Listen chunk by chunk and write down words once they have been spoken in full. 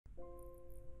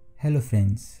Hello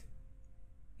friends,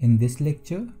 in this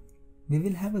lecture we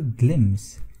will have a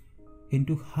glimpse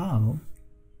into how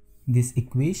these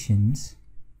equations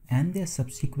and their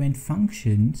subsequent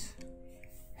functions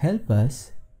help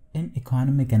us in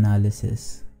economic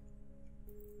analysis.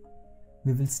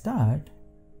 We will start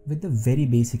with a very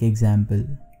basic example.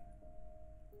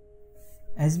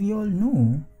 As we all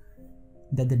know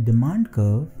that the demand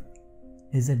curve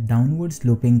is a downward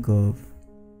sloping curve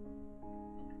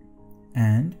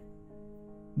and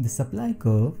the supply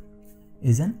curve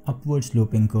is an upward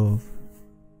sloping curve.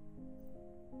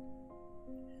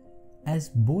 As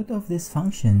both of these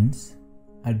functions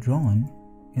are drawn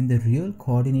in the real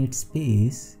coordinate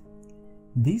space,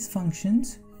 these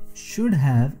functions should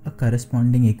have a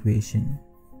corresponding equation.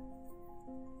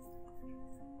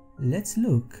 Let's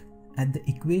look at the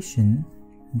equation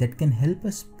that can help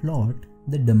us plot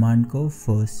the demand curve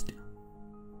first.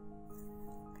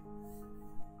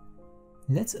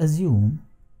 Let's assume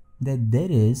that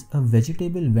there is a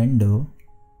vegetable vendor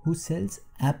who sells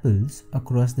apples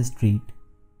across the street.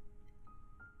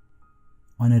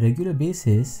 On a regular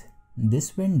basis,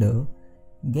 this vendor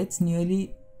gets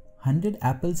nearly 100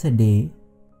 apples a day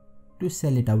to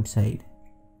sell it outside.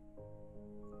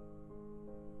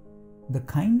 The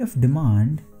kind of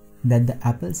demand that the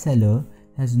apple seller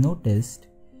has noticed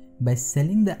by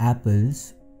selling the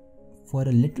apples for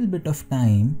a little bit of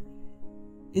time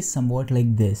is somewhat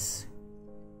like this.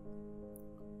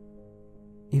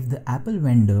 If the apple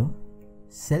vendor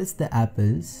sells the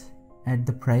apples at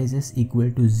the prices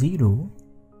equal to 0,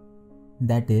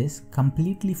 that is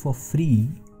completely for free,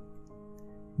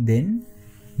 then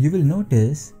you will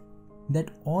notice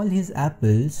that all his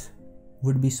apples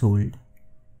would be sold.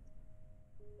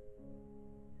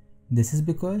 This is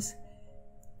because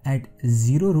at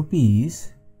 0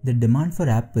 rupees, the demand for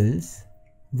apples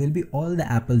will be all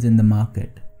the apples in the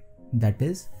market, that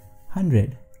is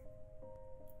 100.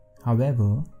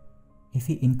 However, if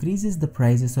he increases the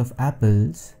prices of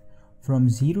apples from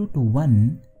 0 to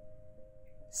 1,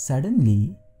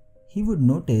 suddenly he would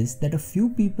notice that a few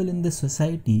people in the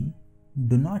society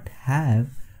do not have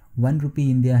 1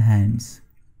 rupee in their hands,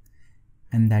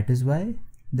 and that is why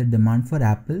the demand for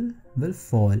apple will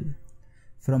fall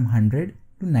from 100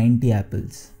 to 90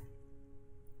 apples.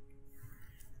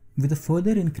 With a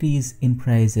further increase in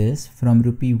prices from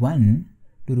rupee 1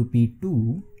 to rupee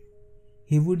 2,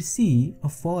 he would see a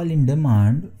fall in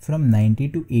demand from 90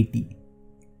 to 80.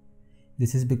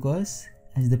 This is because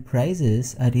as the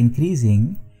prices are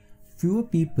increasing, fewer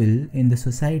people in the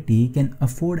society can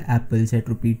afford apples at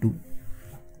rupee 2.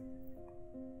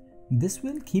 This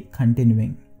will keep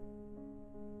continuing.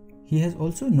 He has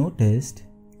also noticed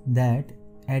that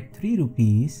at 3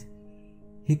 rupees,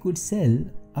 he could sell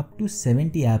up to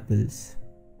 70 apples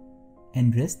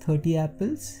and rest 30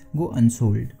 apples go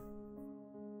unsold.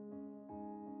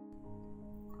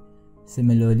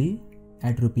 Similarly,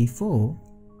 at rupee 4,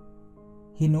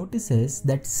 he notices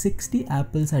that 60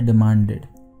 apples are demanded.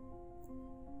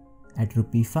 At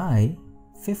rupee 5,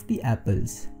 50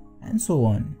 apples, and so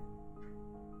on.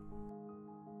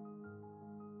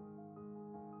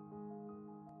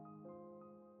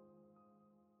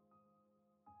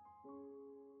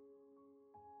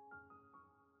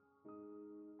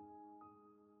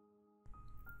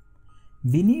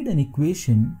 We need an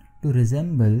equation to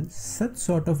resemble such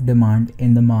sort of demand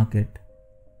in the market.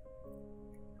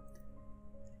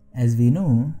 As we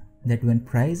know that when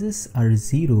prices are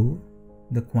 0,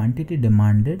 the quantity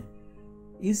demanded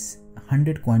is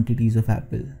 100 quantities of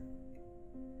apple.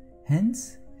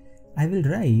 Hence, I will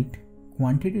write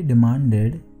quantity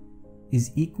demanded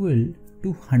is equal to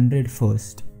 100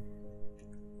 first.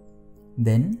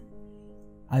 Then,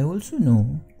 I also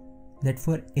know that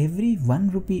for every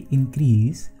 1 rupee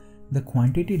increase, the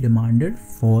quantity demanded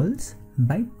falls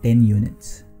by 10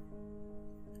 units.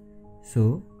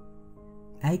 So,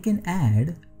 I can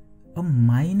add a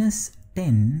minus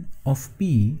 10 of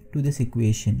P to this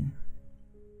equation.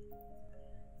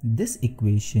 This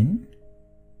equation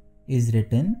is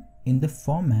written in the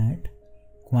format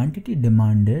quantity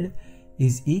demanded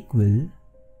is equal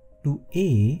to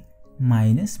A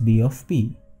minus B of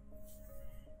P.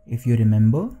 If you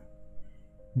remember,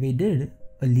 we did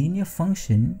a linear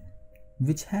function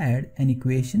which had an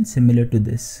equation similar to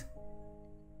this.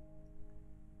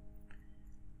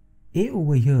 A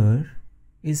over here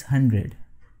is 100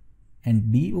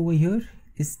 and B over here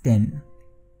is 10.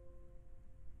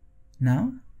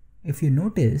 Now, if you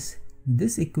notice,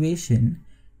 this equation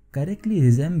correctly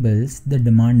resembles the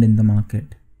demand in the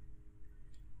market.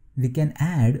 We can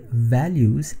add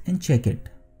values and check it.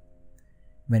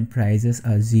 When prices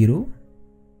are 0,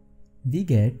 we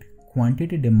get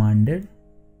quantity demanded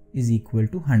is equal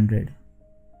to 100.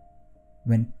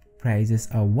 When prices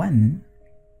are 1,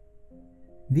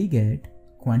 we get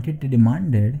quantity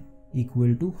demanded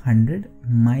equal to 100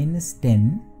 minus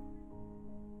 10.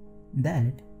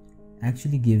 That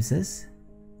actually gives us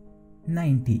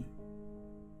 90.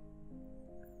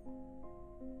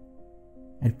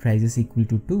 At prices equal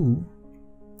to 2,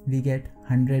 we get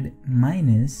 100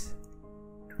 minus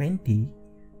 20,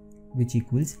 which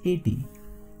equals 80,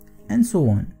 and so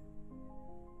on.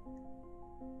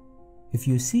 If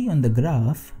you see on the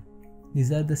graph,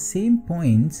 these are the same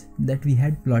points that we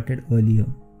had plotted earlier,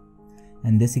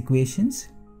 and this equations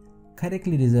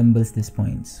correctly resembles these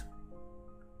points.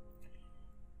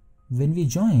 When we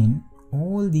join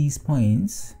all these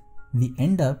points, we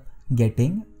end up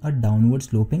getting a downward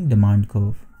sloping demand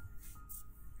curve.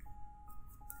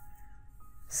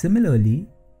 Similarly,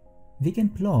 we can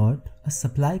plot a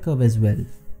supply curve as well.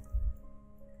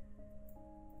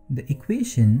 The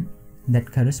equation that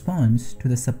corresponds to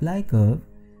the supply curve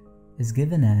is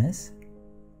given as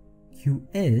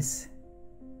Qs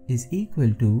is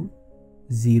equal to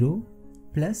 0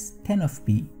 plus 10 of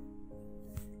P.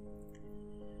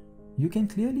 You can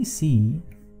clearly see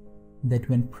that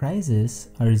when prices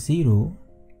are 0,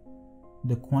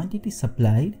 the quantity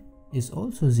supplied is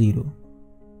also 0.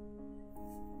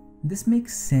 This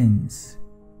makes sense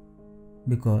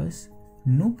because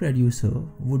no producer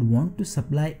would want to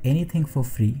supply anything for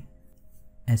free.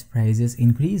 As prices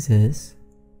increases,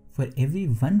 for every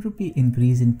 1 rupee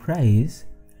increase in price,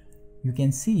 you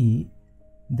can see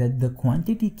that the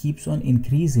quantity keeps on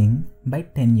increasing by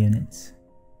 10 units.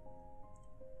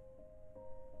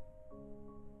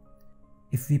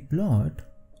 If we plot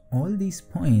all these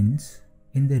points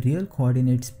in the real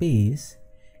coordinate space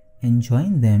and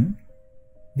join them,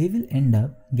 we will end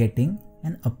up getting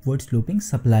an upward sloping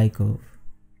supply curve.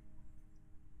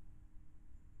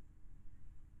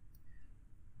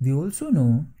 We also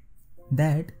know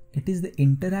that it is the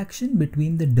interaction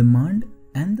between the demand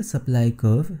and the supply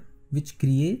curve which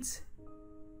creates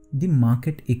the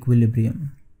market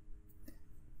equilibrium.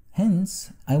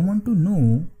 Hence, I want to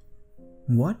know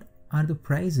what are the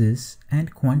prices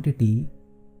and quantity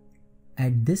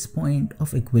at this point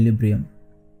of equilibrium.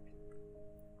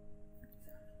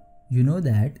 You know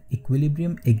that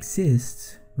equilibrium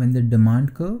exists when the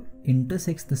demand curve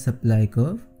intersects the supply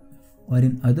curve, or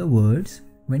in other words,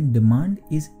 when demand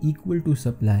is equal to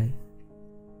supply.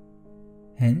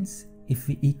 Hence, if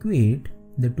we equate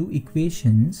the two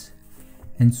equations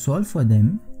and solve for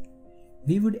them,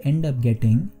 we would end up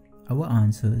getting our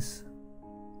answers.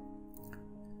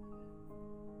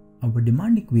 Our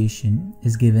demand equation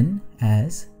is given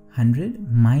as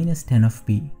 100 minus 10 of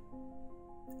P,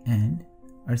 and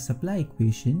our supply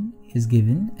equation is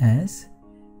given as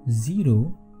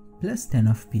 0 plus 10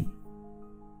 of P.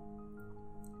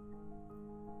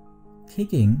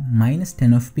 Taking minus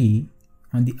 10 of P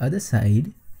on the other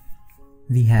side,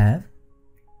 we have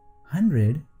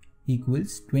 100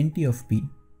 equals 20 of P.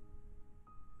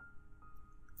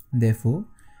 Therefore,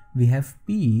 we have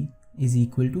P is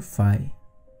equal to 5.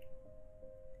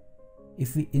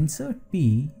 If we insert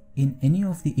P in any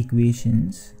of the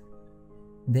equations,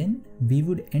 then we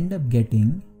would end up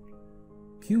getting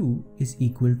Q is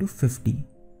equal to 50.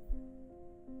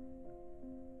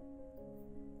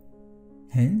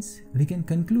 Hence, we can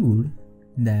conclude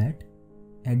that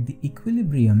at the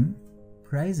equilibrium,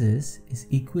 prices is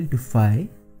equal to 5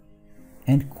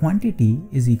 and quantity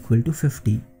is equal to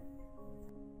 50.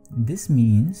 This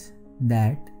means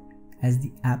that as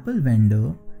the Apple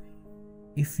vendor,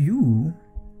 if you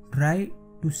try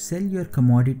to sell your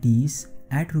commodities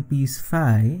at rupees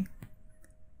 5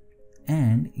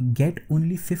 and get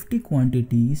only 50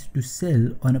 quantities to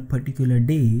sell on a particular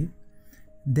day,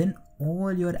 then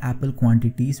all your Apple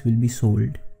quantities will be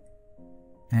sold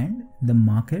and the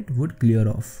market would clear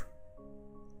off.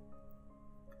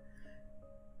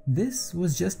 This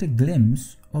was just a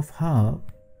glimpse of how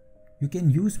you can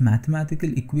use mathematical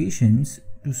equations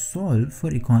to solve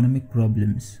for economic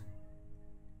problems.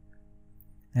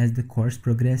 As the course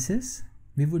progresses,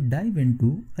 we would dive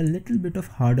into a little bit of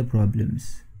harder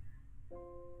problems.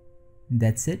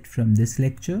 That's it from this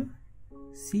lecture.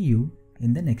 See you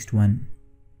in the next one.